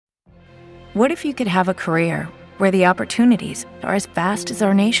What if you could have a career where the opportunities are as vast as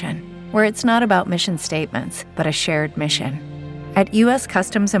our nation, where it's not about mission statements, but a shared mission? At U.S.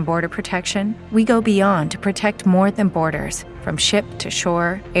 Customs and Border Protection, we go beyond to protect more than borders. From ship to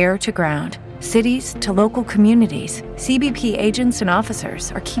shore, air to ground, cities to local communities, CBP agents and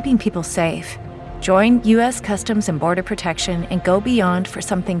officers are keeping people safe. Join U.S. Customs and Border Protection and go beyond for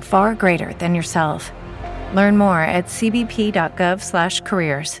something far greater than yourself. Learn more at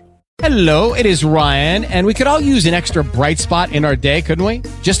cbp.gov/careers. Hello, it is Ryan, and we could all use an extra bright spot in our day, couldn't we?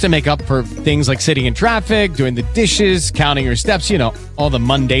 Just to make up for things like sitting in traffic, doing the dishes, counting your steps, you know, all the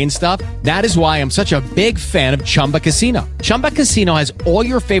mundane stuff. That is why I'm such a big fan of Chumba Casino. Chumba Casino has all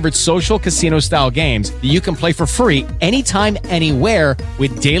your favorite social casino-style games that you can play for free anytime, anywhere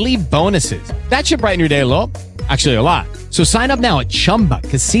with daily bonuses. That should brighten your day a little. Actually, a lot. So sign up now at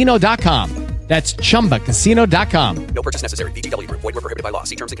ChumbaCasino.com. That's ChumbaCasino.com. No purchase necessary. VGW Group. Void where prohibited by law.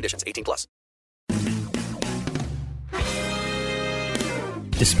 See terms and conditions. 18+.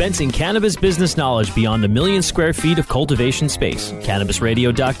 Dispensing cannabis business knowledge beyond a million square feet of cultivation space.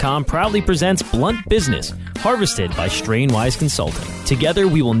 CannabisRadio.com proudly presents Blunt Business, harvested by Strainwise Consulting. Together,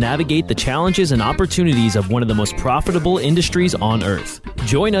 we will navigate the challenges and opportunities of one of the most profitable industries on earth.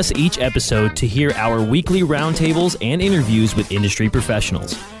 Join us each episode to hear our weekly roundtables and interviews with industry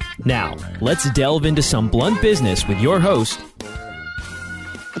professionals. Now, let's delve into some blunt business with your host.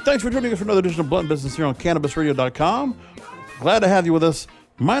 Thanks for joining us for another edition of Blunt Business here on CannabisRadio.com. Glad to have you with us.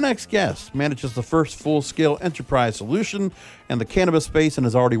 My next guest manages the first full-scale enterprise solution in the cannabis space and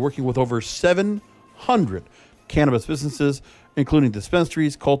is already working with over 700 cannabis businesses, including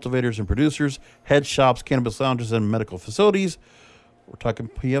dispensaries, cultivators and producers, head shops, cannabis lounges, and medical facilities. We're talking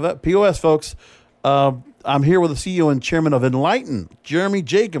POS, folks. I'm here with the CEO and chairman of Enlighten, Jeremy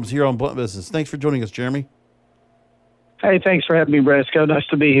Jacobs, here on Blunt Business. Thanks for joining us, Jeremy. Hey, thanks for having me, Brasco. Nice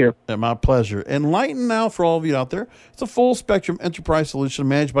to be here. Yeah, my pleasure. Enlighten now, for all of you out there, it's a full-spectrum enterprise solution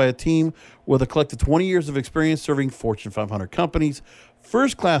managed by a team with a collective 20 years of experience serving Fortune 500 companies,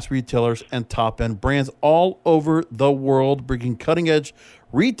 first-class retailers, and top-end brands all over the world, bringing cutting-edge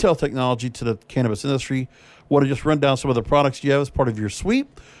retail technology to the cannabis industry. Want to just run down some of the products you have as part of your suite?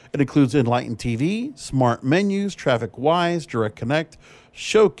 It includes Enlighten TV, Smart Menus, TrafficWise, Direct Connect,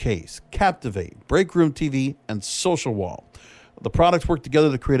 Showcase, Captivate, Breakroom TV, and Social Wall. The products work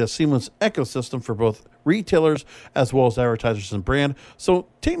together to create a seamless ecosystem for both retailers as well as advertisers and brand. So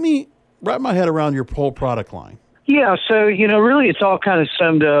wrap my head around your whole product line. Yeah, so, really it's all kind of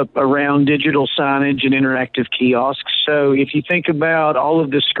summed up around digital signage and interactive kiosks. So if you think about all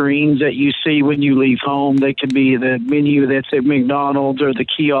of the screens that you see when you leave home, they could be the menu that's at McDonald's or the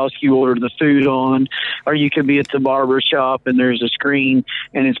kiosk you order the food on, or you could be at the barber shop and there's a screen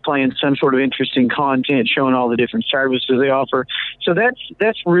and it's playing some sort of interesting content showing all the different services they offer. So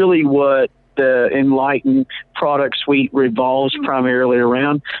that's really what the Enlighten product suite revolves primarily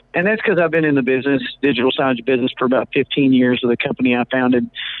around. And that's because I've been in the digital signage business for about 15 years with a company I founded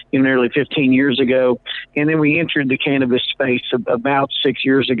nearly 15 years ago. And then we entered the cannabis space about 6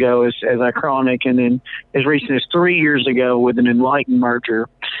 years ago as Iconic, and then as recent as 3 years ago with an Enlighten merger.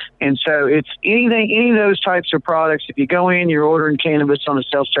 And so it's any of those types of products. If you go in, you're ordering cannabis on a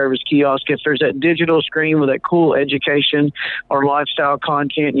self-service kiosk, if there's that digital screen with that cool education or lifestyle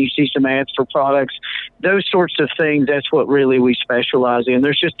content and you see some ads for products, those sorts of things, that's what really we specialize in.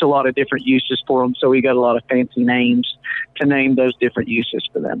 There's just a lot of different uses for them, so we got a lot of fancy names to name those different uses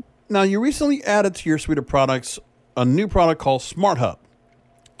for them. Now, you recently added to your suite of products a new product called SmartHub,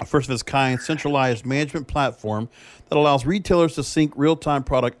 a first of its kind centralized management platform that allows retailers to sync real-time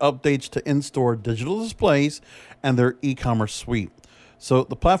product updates to in-store digital displays and their e-commerce suite. So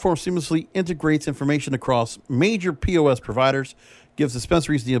the platform seamlessly integrates information across major POS providers, gives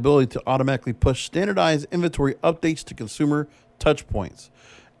dispensaries the ability to automatically push standardized inventory updates to consumer touchpoints.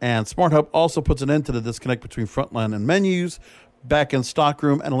 And SmartHub also puts an end to the disconnect between frontline and menus, back-end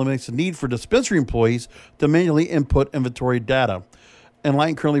stockroom, and eliminates the need for dispensary employees to manually input inventory data.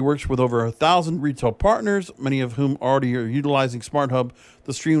 Enlighten currently works with over 1,000 retail partners, many of whom already are utilizing SmartHub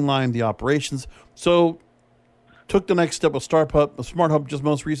to streamline the operations. So took the next step with SmartHub just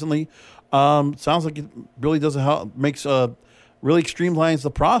most recently. Sounds like it really does really streamlines the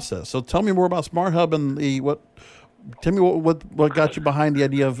process. So tell me more about SmartHub and tell me what got you behind the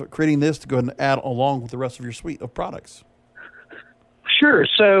idea of creating this to go ahead and add along with the rest of your suite of products. Sure.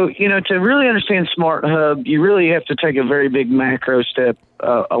 So, to really understand SmartHub, you really have to take a very big macro step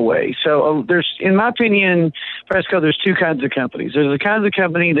away. So there's, in my opinion, Fresco, there's two kinds of companies. There's the kinds of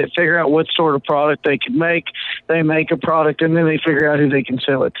company that figure out what sort of product they can make. They make a product and then they figure out who they can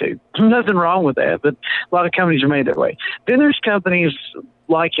sell it to. Nothing wrong with that, but a lot of companies are made that way. Then there's companies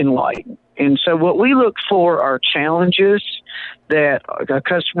like Enlighten. And so what we look for are challenges that a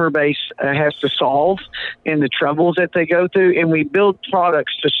customer base has to solve and the troubles that they go through, and we build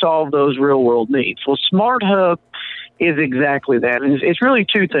products to solve those real world needs. Well, SmartHub is exactly that. And it's really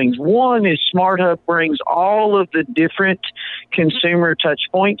two things. One is SmartHub brings all of the different consumer touch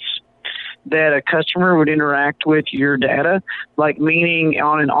points that a customer would interact with your data, like meaning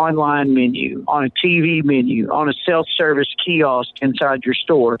on an online menu, on a TV menu, on a self-service kiosk inside your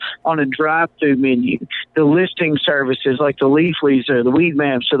store, on a drive-through menu, the listing services like the Leaflies or the Weed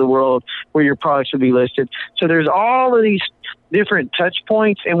Maps of the world where your products would be listed. So there's all of these different touch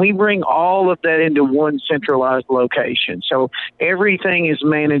points, and we bring all of that into one centralized location. So everything is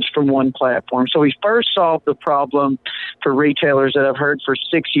managed from one platform. So we first solved the problem for retailers that I've heard for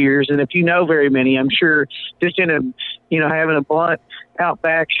 6 years. And if you know very many, I'm sure just in having a blunt out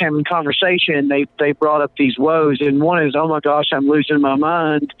back, having conversation, they brought up these woes. And one is, oh my gosh, I'm losing my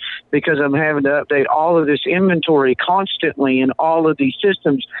mind because I'm having to update all of this inventory constantly in all of these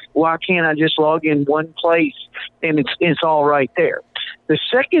systems. Why can't I just log in one place and it's all right there? The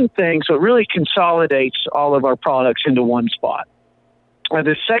second thing, so it really consolidates all of our products into one spot.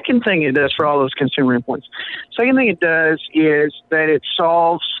 The second thing it does for all those consumer endpoints, second thing it does is that it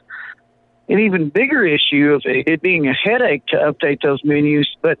solves an even bigger issue of it being a headache to update those menus,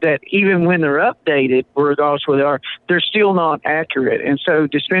 but that even when they're updated, regardless where they are, they're still not accurate. And so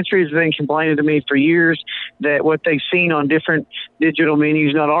Dispensary has been complaining to me for years that what they've seen on different digital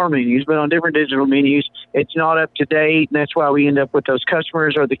menus, not our menus, but on different digital menus, it's not up to date. And that's why we end up with those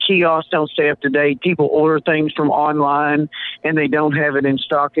customers, or the kiosks don't stay up to date. People order things from online and they don't have it in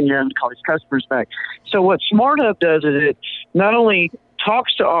stock, and you're having to call these customers back. So what SmartHub does is it not only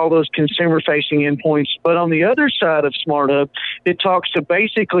talks to all those consumer-facing endpoints, but on the other side of SmartHub, it talks to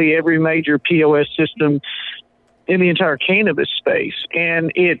basically every major POS system in the entire cannabis space.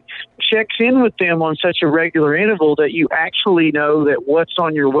 And it checks in with them on such a regular interval that you actually know that what's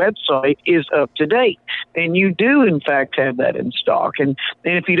on your website is up to date. And you do, in fact, have that in stock. And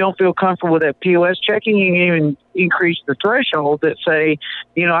if you don't feel comfortable with that POS checking, you can even increase the threshold that say,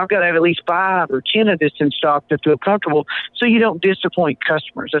 I've got to have at least 5 or 10 of this in stock to feel comfortable, so you don't disappoint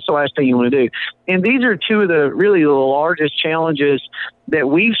customers. That's the last thing you want to do. And these are two of the really the largest challenges that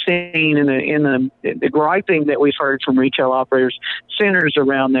we've seen in the griping that we've heard from retail operators centers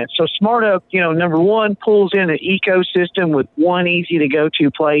around that. So SmartHub, number one, pulls in an ecosystem with one easy to go to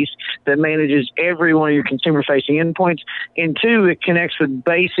place that manages every one of your consumer facing endpoints. And two, it connects with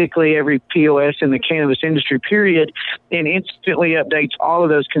basically every POS in the cannabis industry period and instantly updates all of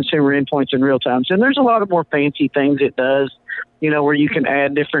those consumer endpoints in real time. And there's a lot of more fancy things it does, where you can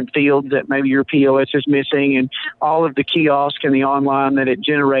add different fields that maybe your POS is missing, and all of the kiosk and the online that it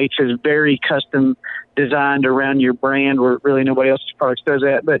generates is very custom designed around your brand, where really nobody else's products does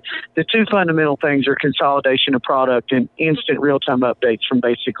that. But the two fundamental things are consolidation of product and instant real-time updates from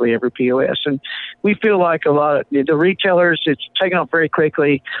basically every POS. And we feel like a lot of the retailers, it's taken off very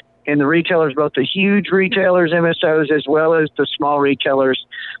quickly, and the retailers, both the huge retailers, MSOs, as well as the small retailers,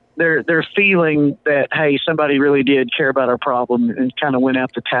 they're feeling that, hey, somebody really did care about our problem and kind of went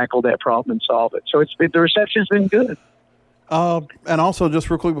out to tackle that problem and solve it. So the reception's been good. And also,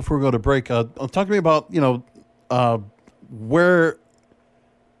 just real quick before we go to break, talk to me about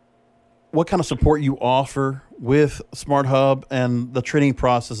what kind of support you offer with SmartHub, and the training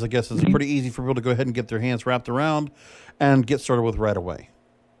process. I guess is pretty easy for people to go ahead and get their hands wrapped around and get started with right away.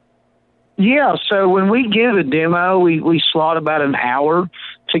 Yeah, so when we give a demo, we slot about an hour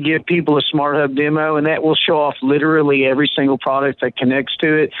to give people a SmartHub demo, and that will show off literally every single product that connects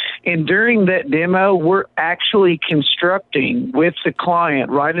to it. And during that demo, we're actually constructing with the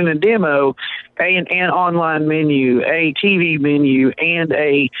client, right in a demo, an online menu, a TV menu, and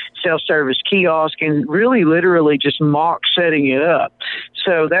a self-service kiosk, and really literally just mock setting it up.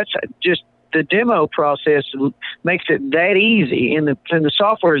 So that's just the demo process makes it that easy, and the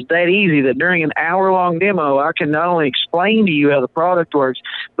software is that easy that during an hour-long demo, I can not only explain to you how the product works,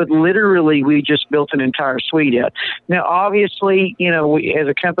 but literally we just built an entire suite out. Now, obviously, as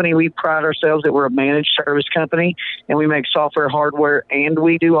a company, we pride ourselves that we're a managed service company, and we make software, hardware, and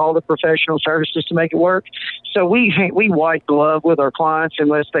we do all the professional services to make it work. So we white glove with our clients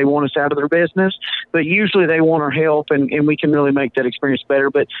unless they want us out of their business, but usually they want our help, and we can really make that experience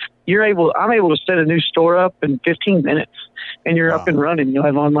better. But I'm able to set a new store up in 15 minutes, and you're up and running. You'll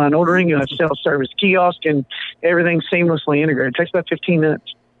have online ordering, you'll have self-service kiosk, and everything seamlessly integrated. It takes about 15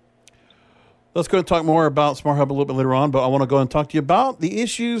 minutes. Let's go and talk more about SmartHub a little bit later on, but I want to go and talk to you about the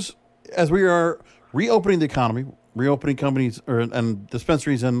issues as we are reopening the economy. reopening companies and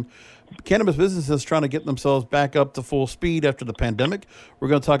dispensaries and cannabis businesses trying to get themselves back up to full speed after the pandemic. We're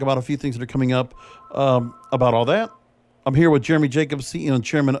going to talk about a few things that are coming up about all that. I'm here with Jeremy Jacobs, CEO and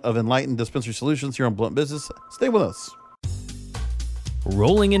Chairman of Enlighten Dispensary Solutions here on Blunt Business. Stay with us.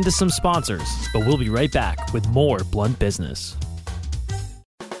 Rolling into some sponsors, but we'll be right back with more Blunt Business.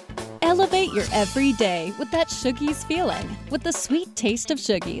 Elevate your everyday with that Shuggies feeling, with the sweet taste of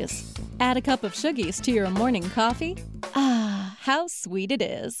Shuggies. Add a cup of Shuggies to your morning coffee. Ah, how sweet it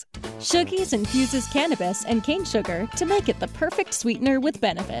is. Shuggies infuses cannabis and cane sugar to make it the perfect sweetener with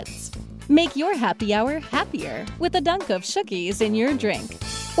benefits. Make your happy hour happier with a dunk of Shuggies in your drink.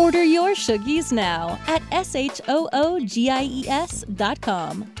 Order your Shuggies now at SHOOGIES.com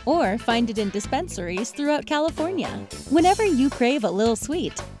or find it in dispensaries throughout California. Whenever you crave a little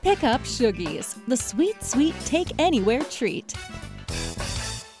sweet, pick up Shuggies, the sweet, sweet take-anywhere treat.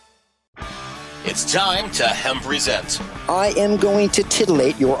 It's time to Hemp Present. I am going to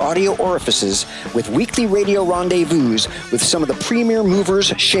titillate your audio orifices with weekly radio rendezvous with some of the premier movers,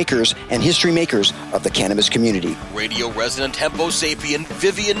 shakers, and history makers of the cannabis community. Radio resident Hempo sapien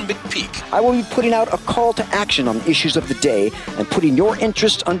Vivian McPeak. I will be putting out a call to action on issues of the day and putting your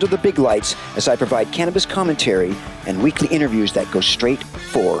interest under the big lights as I provide cannabis commentary and weekly interviews that go straight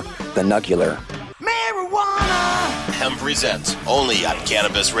for the nugular. Marijuana! Hemp Present, only on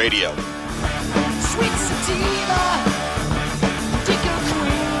Cannabis Radio. Sweet sativa,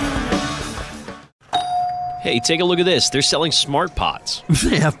 Hey, take a look at this. They're selling smart pots.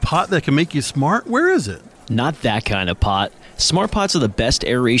 They have pot that can make you smart? Where is it? Not that kind of pot. Smart pots are the best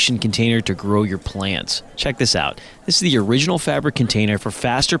aeration container to grow your plants. Check this out. This is the original fabric container for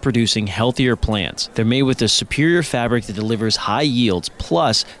faster producing, healthier plants. They're made with a superior fabric that delivers high yields.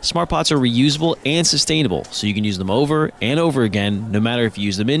 Plus, smart pots are reusable and sustainable, so you can use them over and over again, no matter if you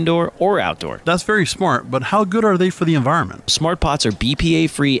use them indoor or outdoor. That's very smart, but how good are they for the environment? Smart pots are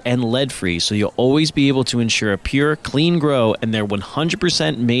BPA-free and lead-free, so you'll always be able to ensure a pure, clean grow, and they're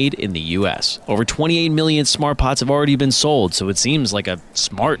 100% made in the U.S. Over 28 million smart pots have already been sold, so it seems like a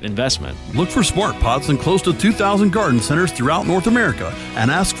smart investment. Look for smart pots in close to 2,000 garden centers throughout North America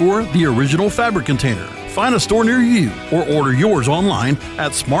and ask for the original fabric container. Find a store near you or order yours online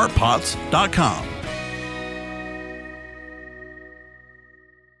at smartpots.com.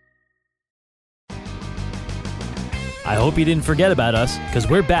 I hope you didn't forget about us, because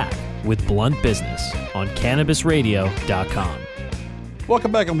we're back with Blunt Business on cannabisradio.com.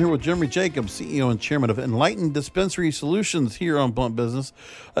 Welcome back. I'm here with Jeremy Jacobs, CEO and Chairman of Enlighten Dispensary Solutions here on Blunt Business.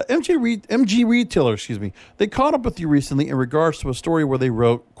 MG Retailer, they caught up with you recently in regards to a story where they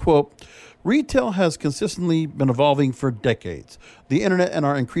wrote, quote, "Retail has consistently been evolving for decades. The internet and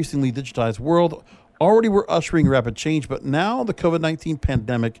our increasingly digitized world already were ushering rapid change, but now the COVID-19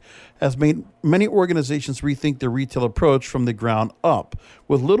 pandemic has made many organizations rethink their retail approach from the ground up,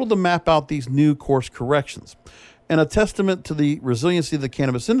 with little to map out these new course corrections. And a testament to the resiliency of the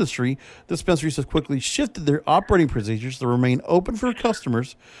cannabis industry, dispensaries have quickly shifted their operating procedures to remain open for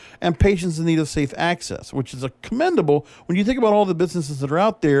customers and patients in need of safe access, which is a commendable when you think about all the businesses that are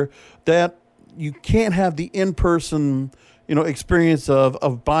out there that you can't have the in-person, experience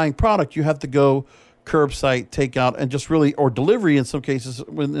of buying product. You have to go curbside, takeout, and just really, or delivery in some cases,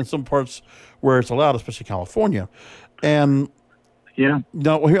 in some parts where it's allowed, especially California. And yeah,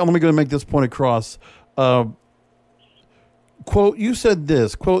 now here, let me go and make this point across. Quote, you said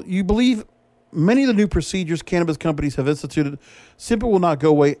this, quote, "You believe many of the new procedures cannabis companies have instituted simply will not go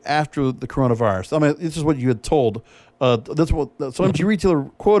away after the coronavirus." I mean, this is what you had told. So MG Retailer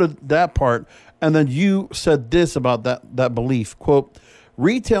quoted that part, and then you said this about that belief, quote,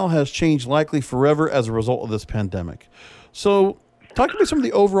 "Retail has changed likely forever as a result of this pandemic." So talk to me some of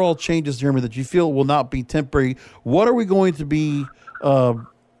the overall changes, Jeremy, that you feel will not be temporary. What are we going to be,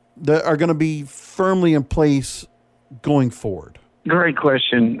 that are going to be firmly in place going forward? Great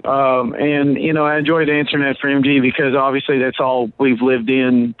question. And I enjoyed answering that for MG because obviously that's all we've lived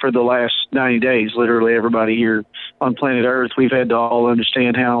in for the last 90 days. Literally everybody here on planet Earth, we've had to all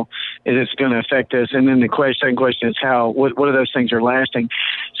understand how it's going to affect us. And then the second question is what of those things are lasting?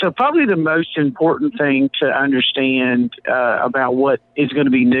 So probably the most important thing to understand about what is going to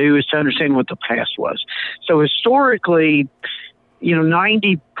be new is to understand what the past was. So historically,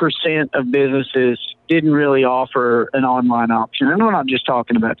 90% of businesses didn't really offer an online option. And I'm not just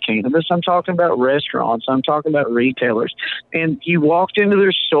talking about cannabis. I'm talking about restaurants. I'm talking about retailers. And you walked into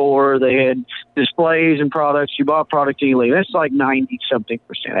their store, they had displays and products. You bought product and you leave. That's like 90-something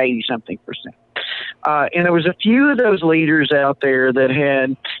percent, 80-something percent. And there was a few of those leaders out there that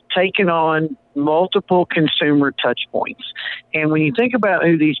had taken on multiple consumer touch points. And when you think about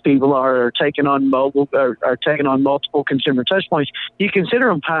who these people are taking on multiple consumer touch points, you consider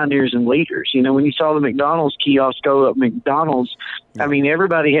them pioneers and leaders. You know, when you saw the McDonald's kiosk go up McDonald's, I mean,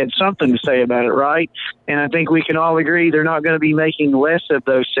 everybody had something to say about it, right? And I think we can all agree they're not going to be making less of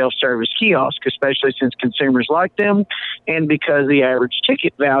those self-service kiosks, especially since consumers like them and because the average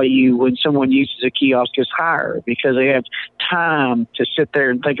ticket value when someone uses a kiosk is higher because they have time to sit there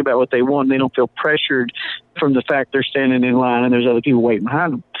and think about what they want. They don't feel pressured from the fact they're standing in line and there's other people waiting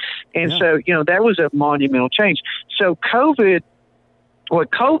behind them. And so, you know, that was a monumental change. So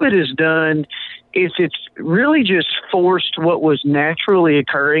what COVID has done is it's really just forced what was naturally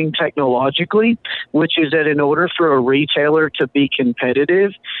occurring technologically, which is that in order for a retailer to be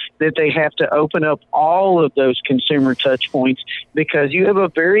competitive, that they have to open up all of those consumer touch points because you have a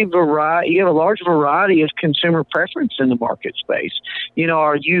large variety of consumer preference in the market space. You know,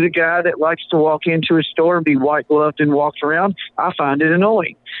 are you the guy that likes to walk into a store and be white gloved and walk around? I find it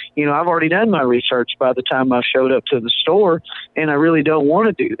annoying. You know, I've already done my research by the time I showed up to the store, and I really don't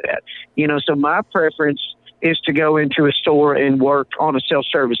want to do that. You know, so my preference is to go into a store and work on a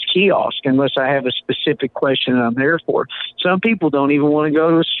self-service kiosk unless I have a specific question I'm there for. Some people don't even want to go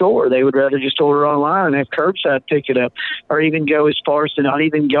to a store. They would rather just order online and have curbside pick it up, or even go as far as to not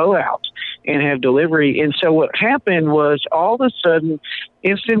even go out and have delivery. And so what happened was all of a sudden,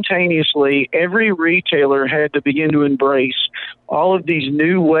 instantaneously, every retailer had to begin to embrace all of these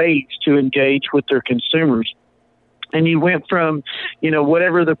new ways to engage with their consumers. And you went from, you know,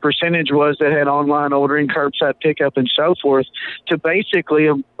 whatever the percentage was that had online ordering, curbside pickup, and so forth, to basically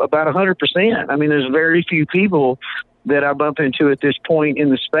about 100%. I mean, there's very few people that I bump into at this point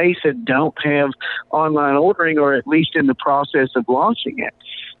in the space that don't have online ordering, or at least in the process of launching it.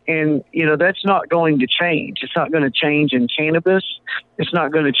 And, you know, that's not going to change. It's not going to change in cannabis. It's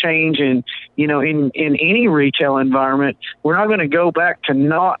not going to change in, you know, in any retail environment. We're not going to go back to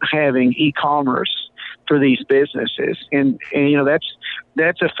not having e-commerce for these businesses. And you know,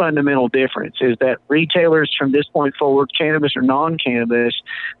 that's a fundamental difference, is that retailers from this point forward, cannabis or non-cannabis,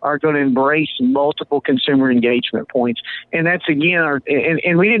 are going to embrace multiple consumer engagement points. And that's, again,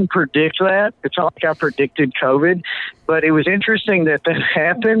 and we didn't predict that. It's not like I predicted COVID, but it was interesting that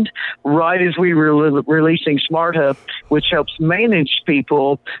happened right as we were releasing SmartHub, which helps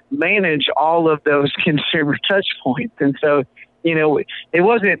people manage all of those consumer touch points. And so, you know, it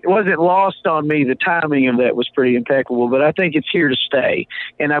wasn't lost on me. The timing of that was pretty impeccable, but I think it's here to stay.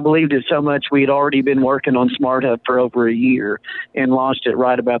 And I believed it so much we had already been working on SmartHub for over a year and launched it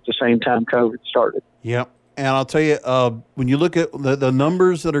right about the same time COVID started. Yep. And I'll tell you, when you look at the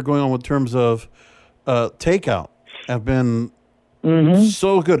numbers that are going on in terms of takeout have been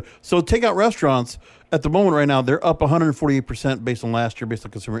so good. So takeout restaurants at the moment right now, they're up 148% based on last year, based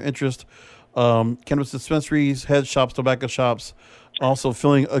on consumer interest. Cannabis dispensaries, head shops, tobacco shops, also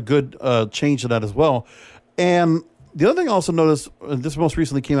feeling a good change to that as well. And the other thing I also noticed, this most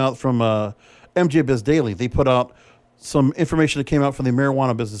recently came out from MJ Biz Daily. They put out some information that came out from the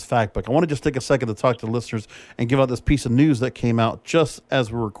Marijuana Business Fact Book. I want to just take a second to talk to the listeners and give out this piece of news that came out just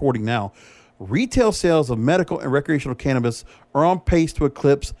as we're recording now. Retail sales of medical and recreational cannabis are on pace to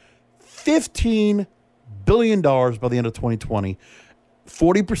eclipse $15 billion by the end of 2020.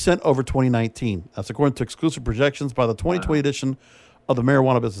 40% over 2019. That's according to exclusive projections by the 2020 edition of the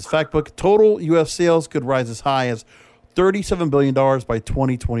Marijuana Business Fact Book. Total U.S. sales could rise as high as $37 billion by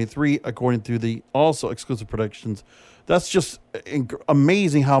 2023, according to the also exclusive predictions. That's just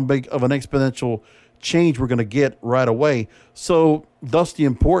amazing how big of an exponential change we're going to get right away. So thus the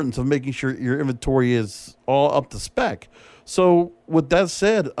importance of making sure your inventory is all up to spec. So with that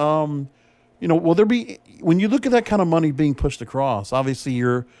said, you know, will there be, when you look at that kind of money being pushed across, obviously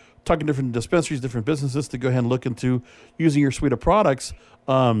you're talking different dispensaries, different businesses to go ahead and look into using your suite of products.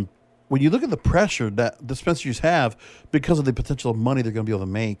 When you look at the pressure that dispensaries have because of the potential money they're going to be able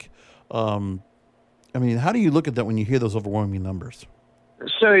to make, I mean, how do you look at that when you hear those overwhelming numbers?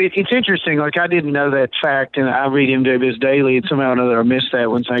 So it's interesting. Like, I didn't know that fact, and I read MJ Biz Daily, and somehow or another I missed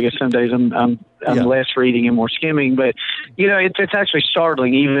that one. So I guess some days I'm less reading and more skimming. But, you know, it's actually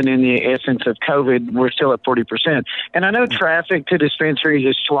startling. Even in the essence of COVID, we're still at 40%. And I know traffic to dispensaries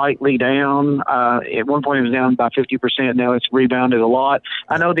is slightly down. At one point it was down by 50%. Now it's rebounded a lot.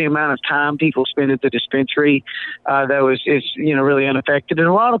 I know the amount of time people spend at the dispensary, though, is you know, really unaffected. And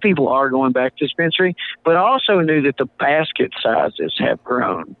a lot of people are going back to dispensary. But I also knew that the basket sizes have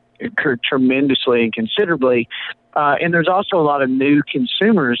grown tremendously and considerably. And there's also a lot of new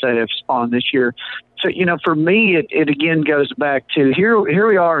consumers that have spawned this year. So, you know, for me, it again goes back to here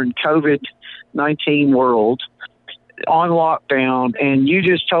we are in COVID-19 world. on lockdown, and you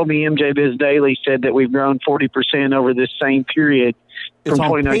just told me MJ Biz Daily said that we've grown 40% over this same period from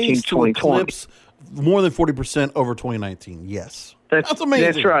 2019 to 2020. More than 40% over 2019. Yes. That's amazing.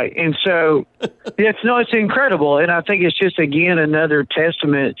 That's right. And so it's incredible. And I think it's just, again, another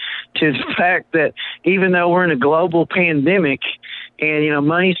testament to the fact that even though we're in a global pandemic and,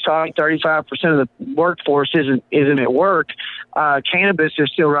 money's tight, 35% of the workforce isn't at work, cannabis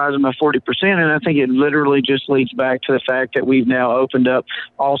is still rising by 40%. And I think it literally just leads back to the fact that we've now opened up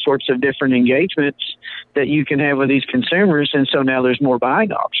all sorts of different engagements that you can have with these consumers. And so now there's more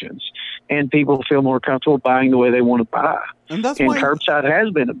buying options and people feel more comfortable buying the way they want to buy. And curbside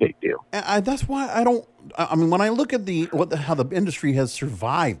has been a big deal. That's why when I look at how the industry has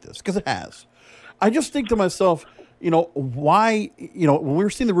survived this, because it has, I just think to myself, why, when we're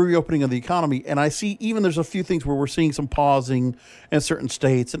seeing the reopening of the economy, and I see even there's a few things where we're seeing some pausing in certain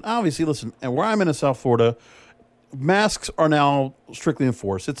states. And obviously, listen, and where I'm in South Florida, masks are now strictly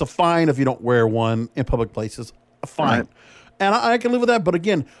enforced. It's a fine if you don't wear one in public places, a fine. Right. And I can live with that. But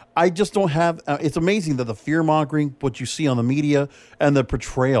again, I just don't have, it's amazing that the fear mongering, what you see on the media and the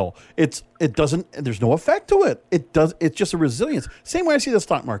portrayal, there's no effect to it. It's just a resilience. Same way I see the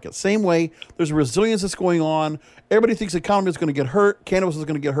stock market. Same way there's a resilience that's going on. Everybody thinks the economy is going to get hurt. Cannabis is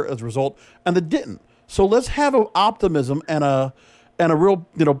going to get hurt as a result. And it didn't. So let's have an optimism and a real,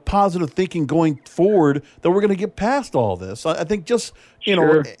 positive thinking going forward that we're going to get past all this. I think just, in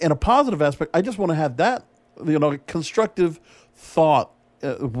a positive aspect, I just want to have that, constructive thought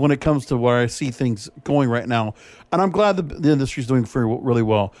when it comes to where I see things going right now. And I'm glad the industry is doing really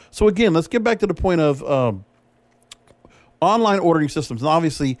well. So again, let's get back to the point of online ordering systems. And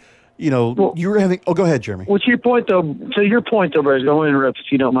obviously, you're having. Oh, go ahead, Jeremy. Well, to your point, though, Bruce, don't interrupt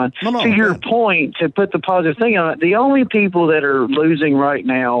if you don't mind. No, to your point, to put the positive thing on it, the only people that are losing right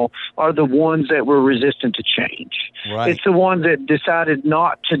now are the ones that were resistant to change. Right. It's the ones that decided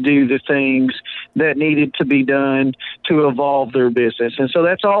not to do the things that needed to be done to evolve their business. And so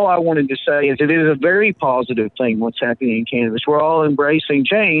that's all I wanted to say is it is a very positive thing what's happening in cannabis. We're all embracing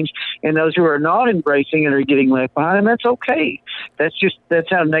change, and those who are not embracing it are getting left behind, and that's okay. That's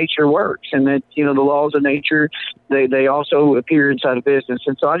how nature works, and that the laws of nature they also appear inside of business.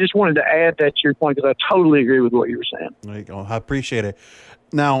 And so I just wanted to add that to your point because I totally agree with what you were saying. There you go. I appreciate it.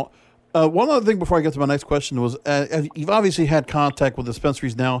 Now, one other thing before I get to my next question was you've obviously had contact with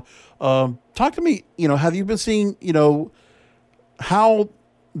dispensaries now. Talk to me. Have you been seeing how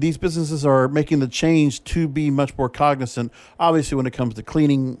these businesses are making the change to be much more cognizant? Obviously, when it comes to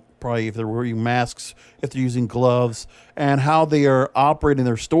cleaning. Probably if they're wearing masks, if they're using gloves, and how they are operating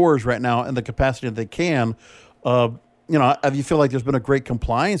their stores right now in the capacity that they can. Have you feel like there's been a great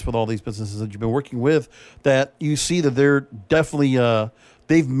compliance with all these businesses that you've been working with, that you see that they're definitely,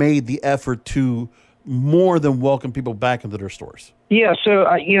 they've made the effort to more than welcome people back into their stores? Yeah, so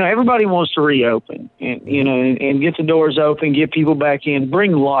everybody wants to reopen and and get the doors open, get people back in,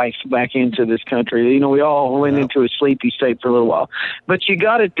 bring life back into this country. We all went into a sleepy state for a little while, but you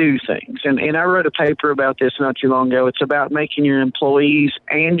got to do things. And I wrote a paper about this not too long ago. It's about making your employees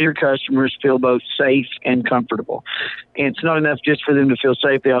and your customers feel both safe and comfortable. And it's not enough just for them to feel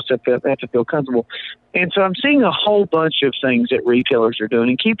safe; they also have to feel comfortable. And so I'm seeing a whole bunch of things that retailers are doing.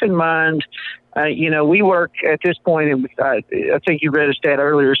 And keep in mind, we work at this point, I think you read a stat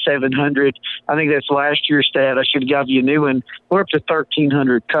earlier, 700. I think that's last year's stat. I should give you a new one. We're up to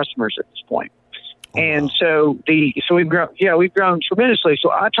 1,300 customers at this point. And so we've grown tremendously.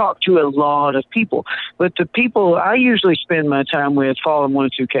 So I talk to a lot of people, but the people I usually spend my time with fall in one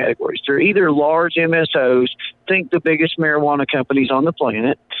of two categories. They're either large MSOs, think the biggest marijuana companies on the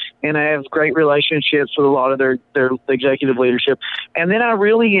planet, and I have great relationships with a lot of their executive leadership. And then I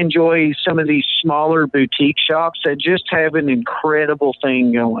really enjoy some of these smaller boutique shops that just have an incredible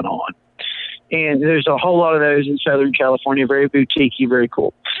thing going on. And there's a whole lot of those in Southern California, very boutiquey, very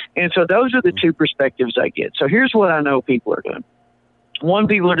cool. And so those are the two perspectives I get. So here's what I know people are doing. One,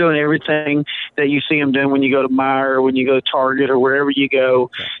 people are doing everything that you see them doing when you go to Meijer or when you go to Target or wherever you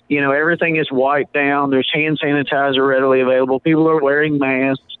go. Everything is wiped down. There's hand sanitizer readily available. People are wearing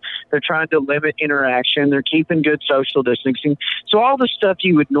masks. They're trying to limit interaction. They're keeping good social distancing. So all the stuff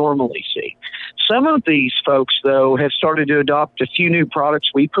you would normally see. Some of these folks, though, have started to adopt a few new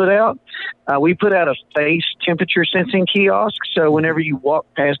products we put out. We put out a face temperature sensing kiosk. So whenever you walk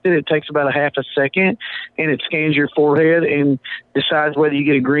past it, it takes about a half a second, and it scans your forehead and decides whether you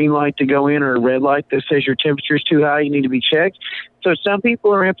get a green light to go in or a red light that says your temperature is too high, you need to be checked. So some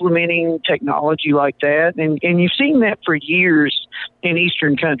people are implementing technology like that, and you've seen that for years in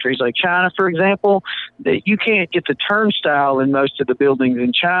Eastern countries, like China, for example. That you can't get the turnstile in most of the buildings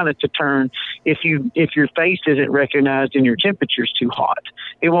in China to turn if your face isn't recognized and your temperature's too hot.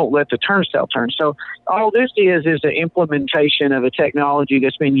 It won't let the turnstile turn. So all this is the implementation of a technology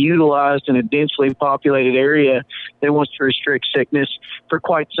that's been utilized in a densely populated area that wants to restrict sickness for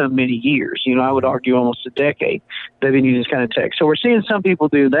quite so many years. I would argue almost a decade they've been using this kind of tech. So we're seeing some people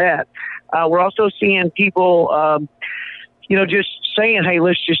do that. We're also seeing people, just saying, hey,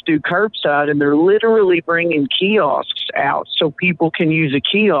 let's just do curbside, and they're literally bringing kiosks out so people can use a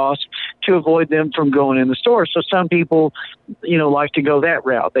kiosk to avoid them from going in the store. So some people, like to go that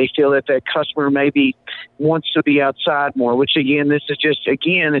route. They feel that customer maybe wants to be outside more, which again,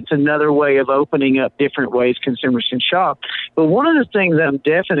 it's another way of opening up different ways consumers can shop. But one of the things I'm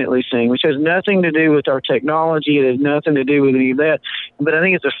definitely seeing, which has nothing to do with our technology, it has nothing to do with any of that, but I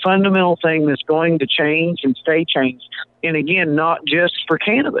think it's a fundamental thing that's going to change and stay changed. And again, not just for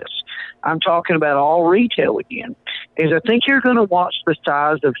cannabis. I'm talking about all retail again, is I think you're going to watch the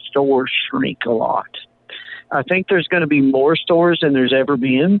size of stores shrink a lot. I think there's going to be more stores than there's ever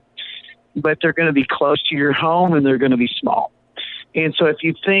been, but they're going to be close to your home and they're going to be small. And so if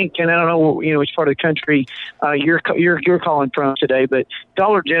you think, and I don't know, which part of the country you're calling from today, but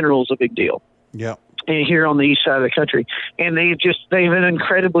Dollar General is a big deal. Yeah. Here on the east side of the country. And they have an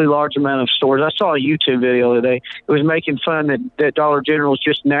incredibly large amount of stores. I saw a YouTube video today. It was making fun that Dollar Generals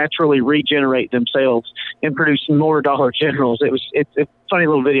just naturally regenerate themselves and produce more Dollar Generals. It's a funny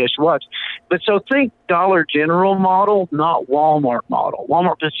little video to watch. But so think Dollar General model, not Walmart model.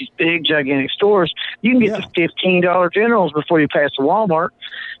 Walmart does these big, gigantic stores. You can get to $15 Generals before you pass the Walmart.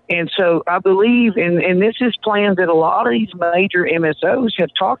 And so I believe, and this is plans that a lot of these major MSOs have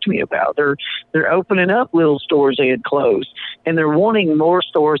talked to me about. They're opening up little stores they had closed, and they're wanting more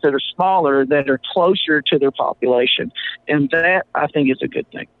stores that are smaller, that are closer to their population. And that, I think, is a good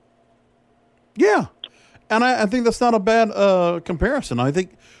thing. Yeah. And I think that's not a bad comparison. I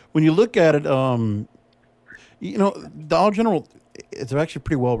think when you look at it, Dollar General, it's actually a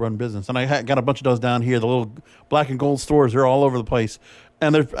pretty well-run business. And I got a bunch of those down here, the little black and gold stores. They're all over the place.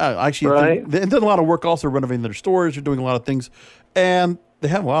 And they're actually they've done a lot of work also renovating their stores. They're doing a lot of things. And they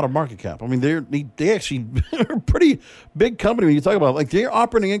have a lot of market cap. I mean, they actually are a pretty big company when you talk about, like, their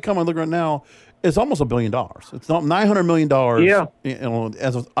operating income, I look right now, is almost $1 billion. It's not $900 million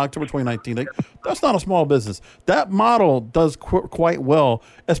as of October 2019. That's not a small business. That model does quite well,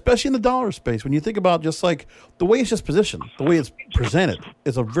 especially in the dollar space. When you think about just like the way it's just positioned, the way it's presented,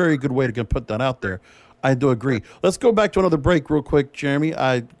 is a very good way to put that out there. I do agree. Let's go back to another break real quick, Jeremy.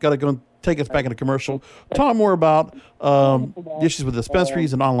 I got to go and take us back into commercial. Talk more about the issues with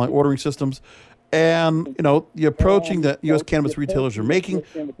dispensaries and online ordering systems, and the approaching that U.S. cannabis retailers are making.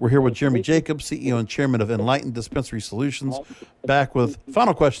 We're here with Jeremy Jacobs, CEO and Chairman of Enlighten Dispensary Solutions. Back with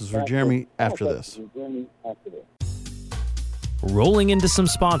final questions for Jeremy after this. Rolling into some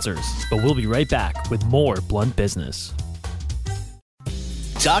sponsors, but we'll be right back with more Blunt Business.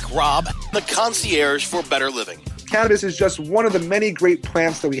 Doc Rob, the concierge for better living. Cannabis is just one of the many great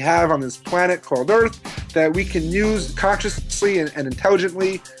plants that we have on this planet called Earth that we can use consciously and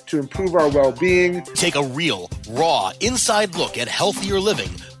intelligently to improve our well-being. Take a real, raw, inside look at healthier living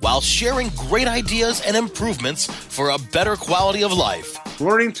while sharing great ideas and improvements for a better quality of life.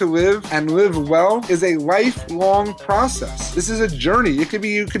 Learning to live and live well is a lifelong process. This is a journey. You could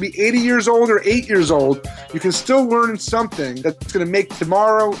be 80 years old or 8 years old. You can still learn something that's going to make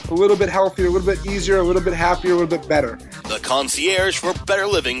tomorrow a little bit healthier, a little bit easier, a little bit happier, a little bit better. The Concierge for Better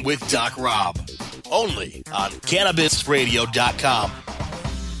Living with Doc Rob. Only on cannabisradio.com.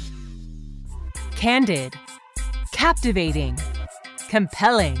 Candid, captivating,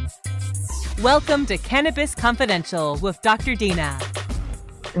 compelling. Welcome to Cannabis Confidential with Dr. Dina.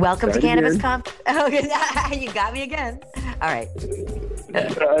 Welcome to Cannabis Oh, you got me again. All right.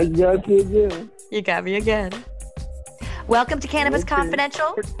 I got you again. You got me again. Welcome to Cannabis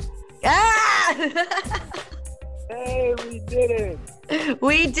Confidential. Ah! Hey, we did it.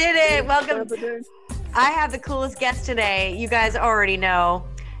 We did it. Welcome. I have the coolest guest today. You guys already know.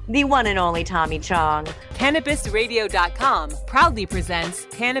 The one and only Tommy Chong. CannabisRadio.com proudly presents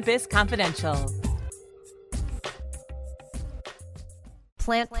Cannabis Confidential.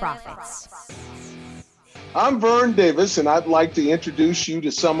 Plant Profits. I'm Vern Davis, and I'd like to introduce you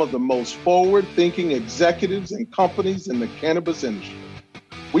to some of the most forward-thinking executives and companies in the cannabis industry.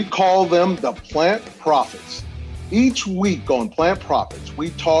 We call them the Plant Profits. Each week on Plant Profits,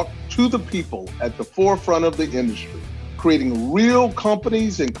 we talk to the people at the forefront of the industry, creating real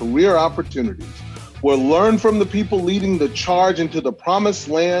companies and career opportunities. We'll learn from the people leading the charge into the promised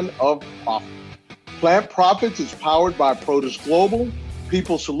land of profit. Plant Profits is powered by Produce Global,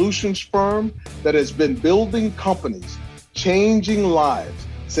 people solutions firm that has been building companies, changing lives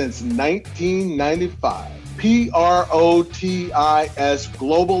since 1995. PROTIS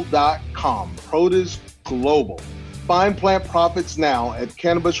Global.com, Produce Global. Find Plant Profits now at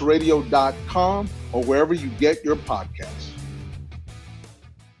cannabisradio.com or wherever you get your podcasts.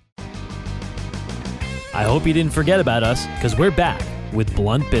 I hope you didn't forget about us, because we're back with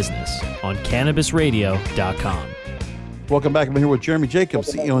Blunt Business on cannabisradio.com. Welcome back. I'm here with Jeremy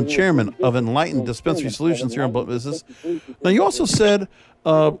Jacobs, CEO and Chairman of Enlighten Dispensary Solutions here on Blunt Business. Now, you also said,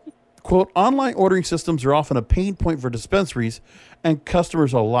 quote, online ordering systems are often a pain point for dispensaries and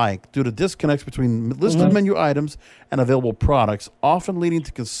customers alike due to disconnects between listed menu items and available products, often leading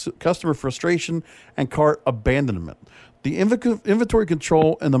to customer frustration and cart abandonment. The inventory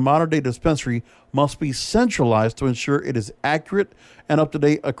control in the modern-day dispensary must be centralized to ensure it is accurate and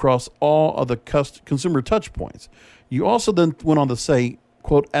up-to-date across all of the consumer touchpoints. You also then went on to say,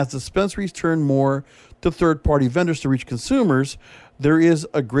 quote, as dispensaries turn more to third-party vendors to reach consumers, there is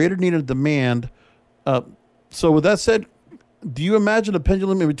a greater need and demand. So with that said, do you imagine a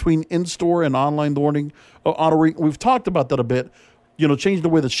pendulum in between in-store and online ordering? We've talked about that a bit. Changing the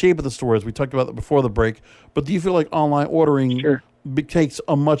way the shape of the store is. We talked about that before the break. But do you feel like online ordering takes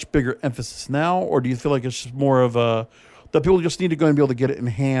a much bigger emphasis now? Or do you feel like it's just more of that people just need to go and be able to get it in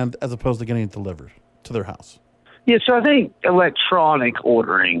hand as opposed to getting it delivered to their house? Yeah, so I think electronic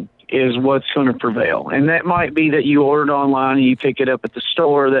ordering is what's going to prevail. And that might be that you ordered online and you pick it up at the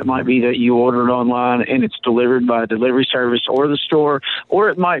store. That might be that you ordered online and it's delivered by a delivery service or the store. Or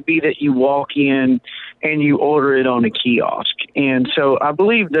it might be that you walk in and you order it on a kiosk. And so I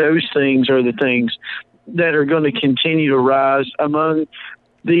believe those things are the things that are going to continue to rise among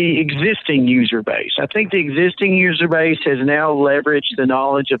the existing user base. I think the existing user base has now leveraged the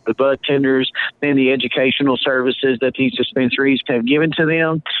knowledge of the bud tenders and the educational services that these dispensaries have given to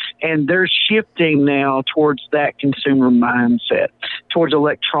them. And they're shifting now towards that consumer mindset, towards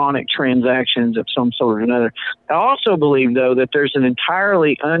electronic transactions of some sort or another. I also believe, though, that there's an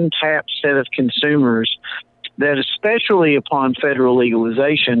entirely untapped set of consumers that, especially upon federal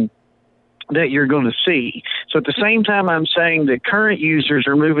legalization, that you're going to see. So at the same time, I'm saying that current users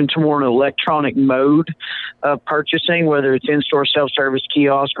are moving to more an electronic mode of purchasing, whether it's in-store self-service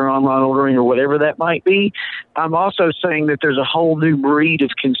kiosk or online ordering or whatever that might be. I'm also saying that there's a whole new breed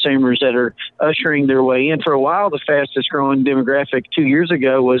of consumers that are ushering their way in. For a while, the fastest growing demographic 2 years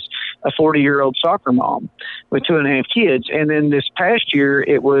ago was a 40-year-old soccer mom with 2.5 kids. And then this past year,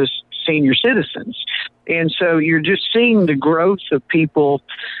 it was senior citizens. And so you're just seeing the growth of people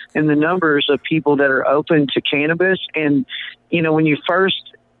and the numbers of people that are open to cannabis. And, when you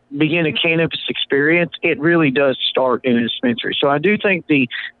first begin a cannabis experience, it really does start in a dispensary. So I do think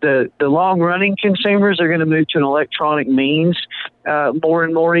the long-running consumers are going to move to an electronic means more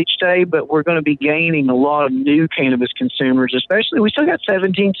and more each day, but we're going to be gaining a lot of new cannabis consumers, especially. We still got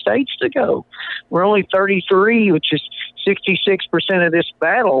 17 states to go. We're only 33, which is 66% of this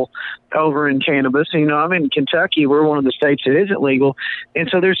battle over in cannabis. I'm in Kentucky. We're one of the states that isn't legal. And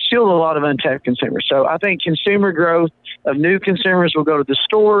so there's still a lot of untapped consumers. So I think consumer growth of new consumers will go to the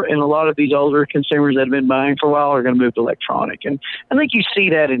store, and a lot of these older consumers that have been buying for a while are going to move to electronic. And I think you see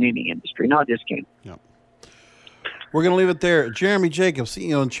that in any industry, not just cannabis. Yeah. We're going to leave it there. Jeremy Jacobs,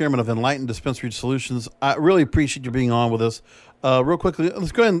 CEO and Chairman of Enlighten Dispensary Solutions. I really appreciate you being on with us. Real quickly,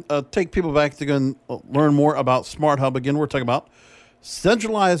 let's go ahead and take people back to go and learn more about SmartHub. Again, we're talking about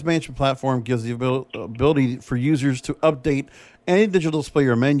centralized management platform gives the ability for users to update any digital display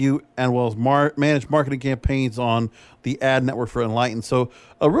or menu, and well as manage marketing campaigns on the ad network for Enlighten. So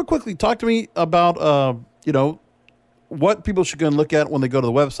real quickly, talk to me about, what people should go and look at when they go to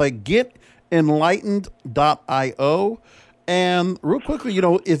the website, getenlightened.io. And real quickly,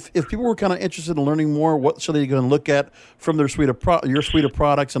 if people were kind of interested in learning more, what should they go and look at from their your suite of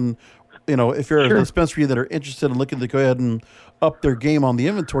products? And, if you're a dispensary that are interested in looking to go ahead and up their game on the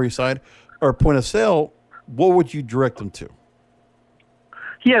inventory side or point of sale, what would you direct them to?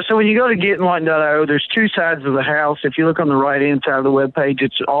 Yeah, so when you go to getenlightened.io, there's two sides of the house. If you look on the right-hand side of the webpage,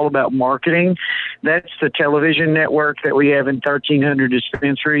 it's all about marketing. That's the television network that we have in 1,300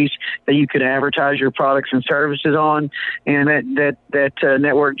 dispensaries that you could advertise your products and services on. And that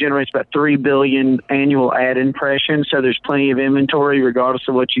network generates about 3 billion annual ad impressions. So there's plenty of inventory regardless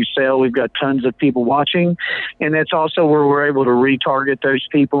of what you sell. We've got tons of people watching. And that's also where we're able to retarget those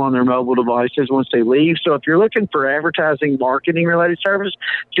people on their mobile devices once they leave. So if you're looking for advertising, marketing-related service,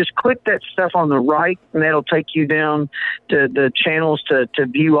 just click that stuff on the right, and that'll take you down to the channels to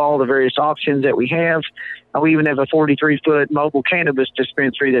view all the various options that we have. We even have a 43-foot mobile cannabis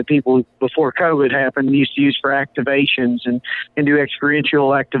dispensary that people, before COVID happened, used to use for activations and do experiential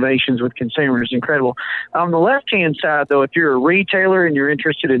activations with consumers. Incredible. On the left-hand side, though, if you're a retailer and you're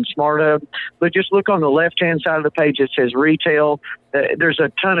interested in SmartHub, but just look on the left-hand side of the page. It says retail. There's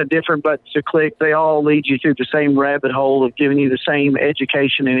a ton of different buttons to click. They all lead you through the same rabbit hole of giving you the same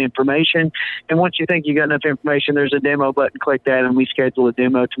education and information. And once you think you got enough information, there's a demo button. Click that, and we schedule a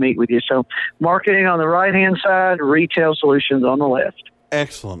demo to meet with you. So marketing on the right-hand side, retail solutions on the left.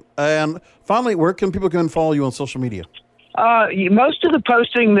 Excellent. And finally, where can people go and follow you on social media? Most of the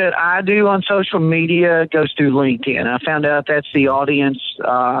posting that I do on social media goes through LinkedIn. I found out that's the audience,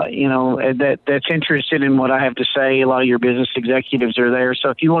 that's interested in what I have to say. A lot of your business executives are there. So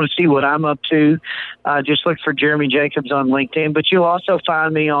if you want to see what I'm up to, just look for Jeremy Jacobs on LinkedIn. But you'll also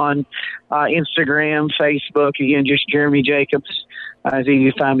find me on Instagram, Facebook. Again, just Jeremy Jacobs. It's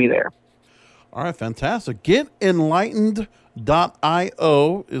easy to find me there. All right, fantastic. Get Enlightened.io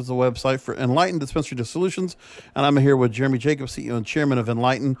is the website for Enlighten Dispensary Solutions. And I'm here with Jeremy Jacobs, CEO and Chairman of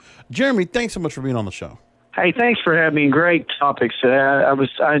Enlighten. Jeremy, thanks so much for being on the show. Hey, thanks for having me. Great topics. I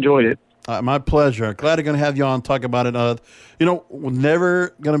enjoyed it. My pleasure. Glad to going to have you on, talk about it.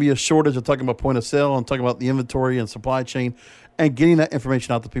 Never going to be a shortage of talking about point of sale and talking about the inventory and supply chain and getting that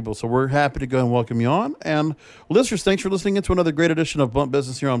information out to people. So we're happy to go and welcome you on. And listeners, thanks for listening into another great edition of Blunt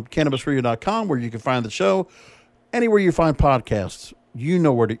Business here on cannabisradio.com, where you can find the show anywhere you find podcasts. You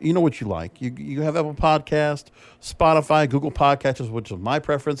know what you like. You have Apple Podcast, Spotify, Google Podcasts, which is my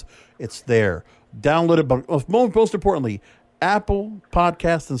preference. It's there. Download it, but most importantly, Apple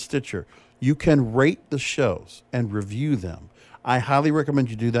Podcasts and Stitcher. You can rate the shows and review them. I highly recommend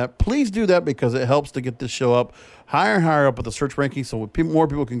you do that. Please do that because it helps to get this show up higher and higher up at the search rankings, so more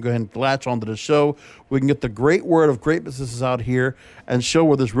people can go ahead and latch onto the show. We can get the great word of great businesses out here and show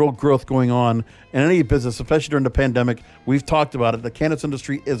where there's real growth going on in any business, especially during the pandemic. We've talked about it. The cannabis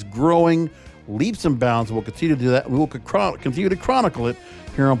industry is growing leaps and bounds, and we'll continue to do that. We will continue to chronicle it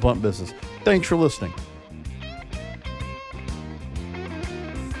here on Blunt Business. Thanks for listening.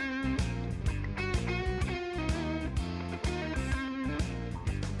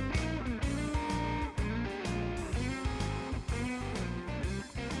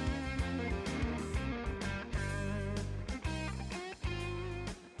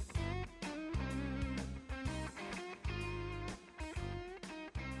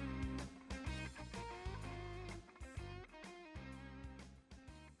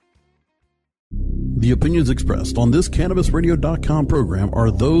 The opinions expressed on this cannabisradio.com program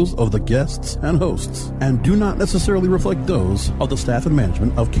are those of the guests and hosts and do not necessarily reflect those of the staff and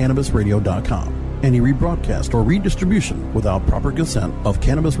management of cannabisradio.com. Any rebroadcast or redistribution without proper consent of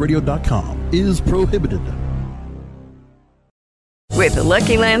cannabisradio.com is prohibited. With the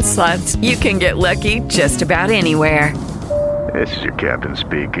Lucky Land Slots, you can get lucky just about anywhere. This is your captain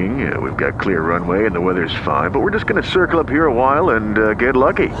speaking. We've got clear runway and the weather's fine, but we're just going to circle up here a while and get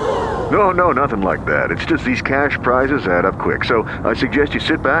lucky. No, nothing like that. It's just these cash prizes add up quick. So I suggest you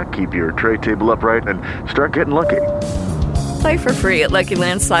sit back, keep your tray table upright, and start getting lucky. Play for free at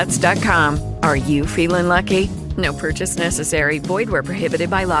LuckyLandSlots.com. Are you feeling lucky? No purchase necessary. Void where prohibited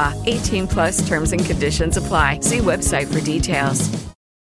by law. 18+ terms and conditions apply. See website for details.